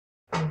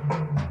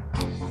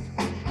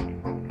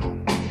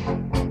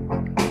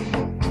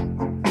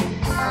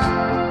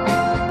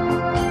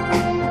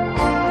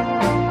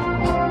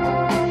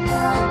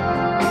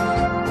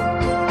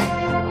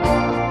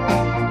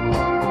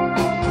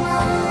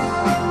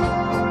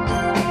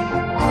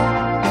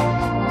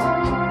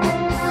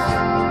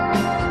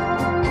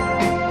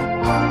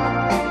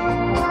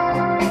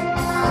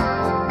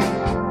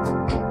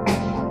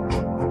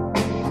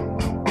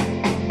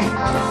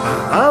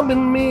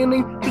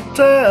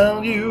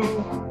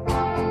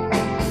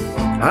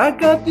I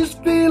got this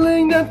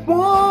feeling that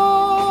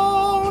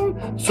won't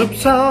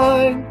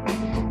subside.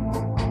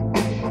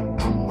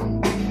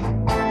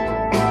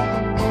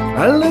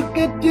 I look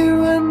at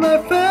you and I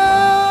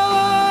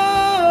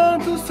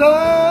fantasize.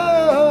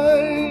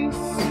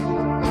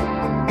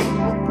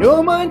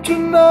 You're mine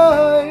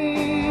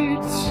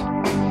tonight.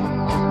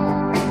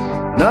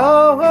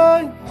 Now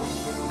I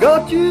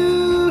got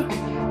you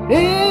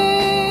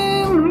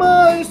in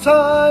my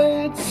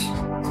sights.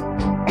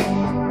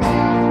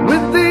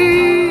 With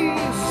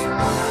these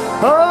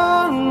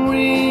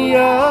hungry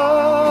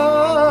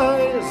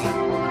eyes,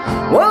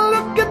 one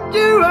look at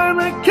you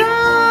and I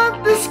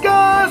can't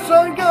disguise.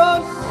 I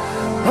got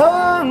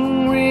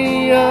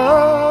hungry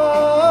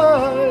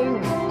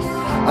eyes.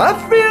 I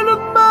feel the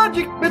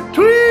magic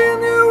between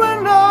you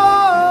and I.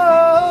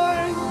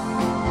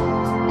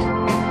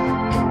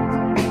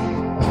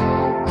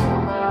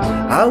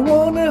 I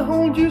wanna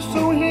hold you,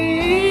 so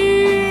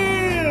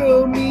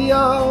hear me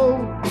out.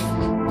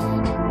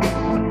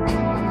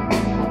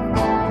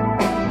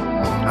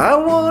 I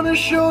wanna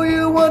show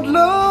you what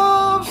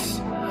love's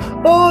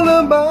all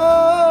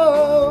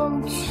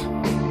about.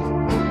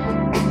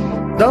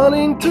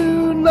 Darling,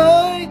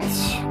 tonight,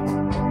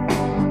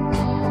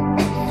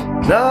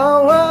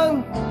 now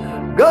I've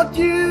got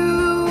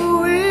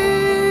you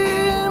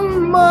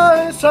in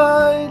my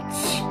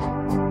sights.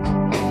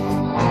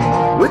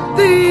 With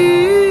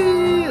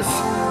these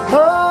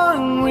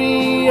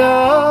hungry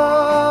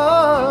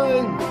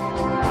eyes,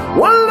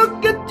 one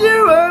look at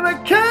you and I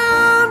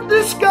can't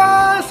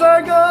disguise.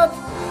 I got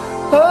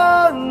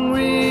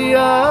hungry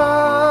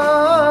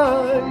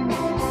eyes.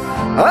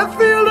 I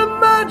feel the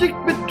magic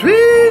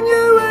between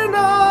you and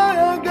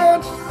I. I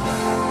got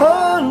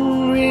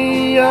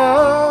hungry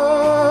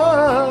eyes.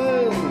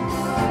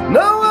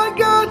 Now I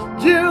got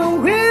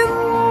you in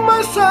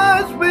my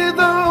sights with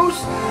those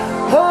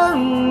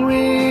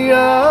hungry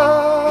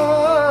eyes.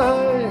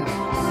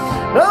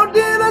 Now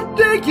did I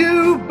take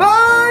you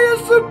by a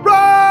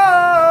surprise?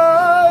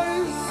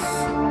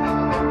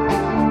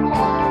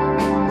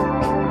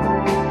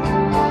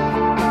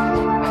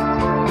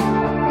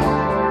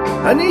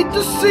 I need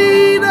to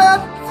see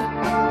that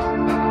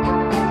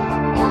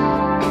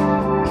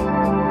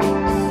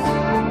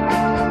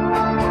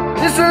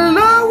this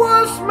love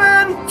was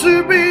meant to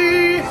be.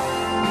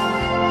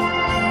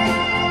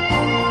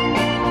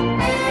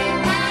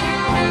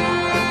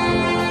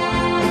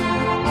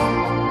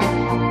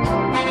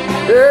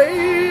 Hey.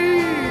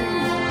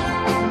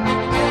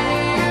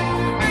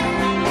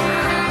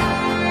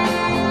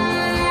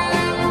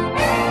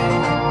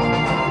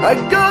 I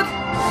got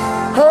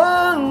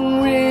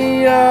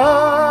hungry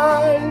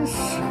eyes.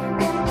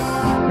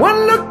 One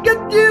look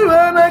at you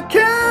and I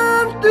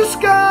can't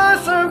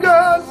disguise. I've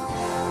got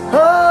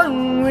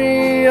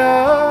hungry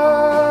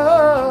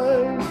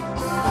eyes.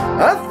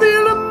 I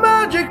feel the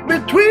magic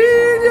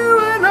between you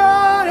and I.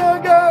 I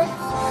got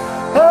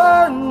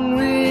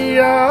hungry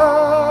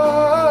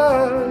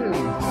eyes.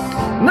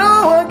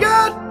 Now I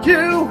got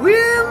you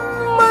in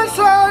my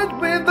sight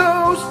with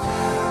those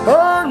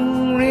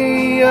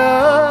hungry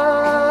eyes.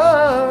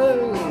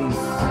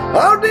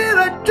 How did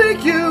I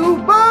take you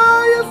by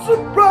a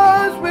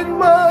surprise with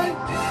my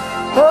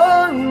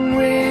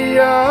hungry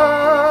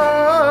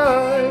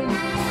eyes?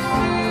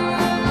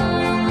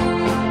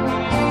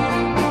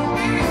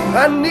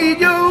 I need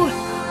your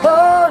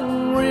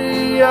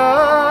hungry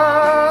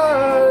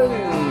eyes.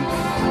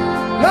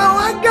 Now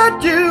I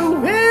got you